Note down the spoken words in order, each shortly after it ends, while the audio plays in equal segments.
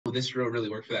well, this drill really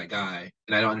worked for that guy,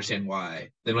 and I don't understand why.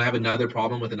 Then when I have another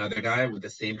problem with another guy with the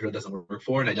same drill doesn't work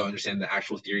for, and I don't understand the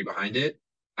actual theory behind it,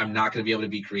 I'm not going to be able to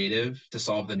be creative to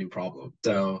solve the new problem.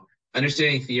 So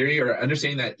understanding theory, or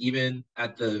understanding that even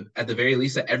at the very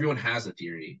least that everyone has a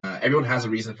theory, everyone has a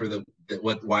reason for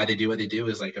why they do what they do,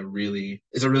 is like a really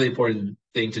important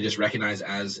thing to just recognize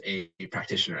as a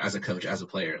practitioner, as a coach, as a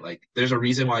player. Like there's a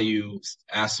reason why you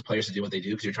ask the players to do what they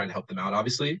do, because you're trying to help them out,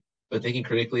 obviously. But thinking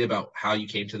critically about how you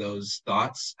came to those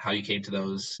thoughts, how you came to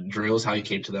those drills, how you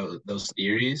came to those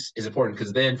theories is important,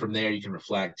 because then from there you can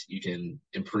reflect, you can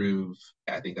improve.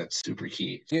 I think that's super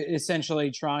key. You're essentially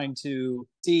trying to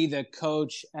see the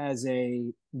coach as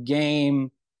a game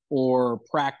or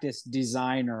practice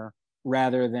designer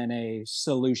rather than a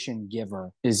solution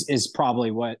giver is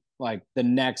probably what like the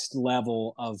next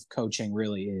level of coaching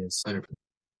really is. 100%.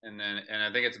 And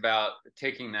I think it's about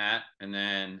taking that and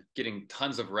then getting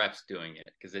tons of reps doing it,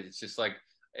 because it's just like,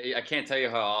 I can't tell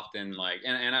you how often, like,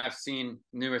 and I've seen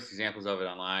numerous examples of it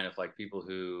online of like people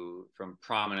who from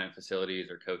prominent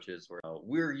facilities or coaches where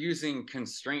we're using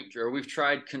constraint, or we've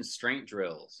tried constraint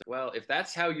drills. Well, if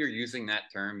that's how you're using that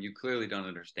term, you clearly don't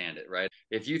understand it, right?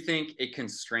 If you think a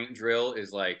constraint drill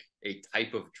is like a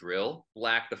type of drill,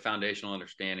 lack the foundational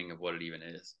understanding of what it even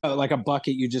is. Like a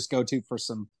bucket you just go to for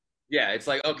some. Yeah, it's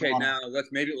like, okay, now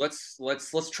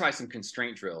let's try some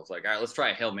constraint drills. Like, all right, let's try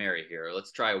a Hail Mary here, or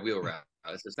let's try a wheel route.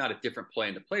 It's not a different play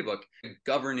in the playbook.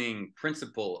 Governing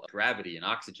principle of gravity and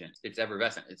oxygen, it's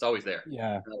effervescent. It's always there.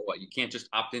 Yeah. What, you can't just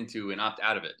opt into and opt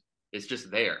out of it. It's just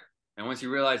there. And once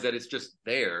you realize that it's just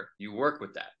there, you work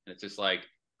with that. And it's just like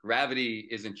gravity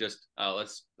isn't just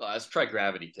let's try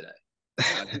gravity today.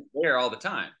 It's there all the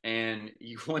time, and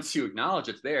once you acknowledge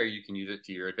it's there, you can use it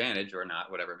to your advantage or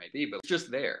not, whatever it may be, but it's just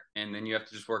there, and then you have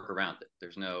to just work around it.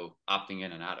 There's no opting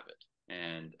in and out of it.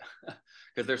 And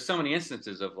because there's so many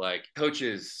instances of like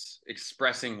coaches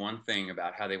expressing one thing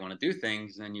about how they want to do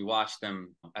things, and then you watch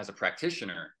them as a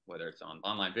practitioner, whether it's on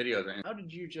online videos or how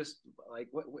did you just like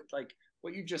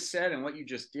what you just said and what you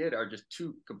just did are just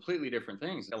two completely different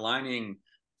things.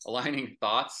 Aligning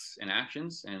thoughts and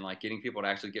actions, and like getting people to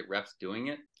actually get reps doing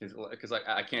it, because like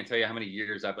I can't tell you how many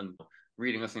years I've been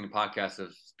listening to podcasts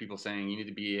of people saying you need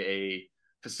to be a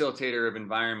facilitator of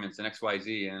environments and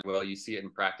XYZ, and well, you see it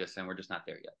in practice, and we're just not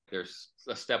there yet. There's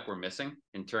a step we're missing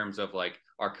in terms of like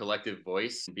our collective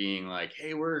voice being like,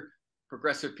 hey, we're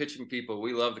progressive pitching people,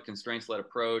 we love the constraints led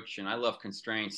approach, and I love constraints.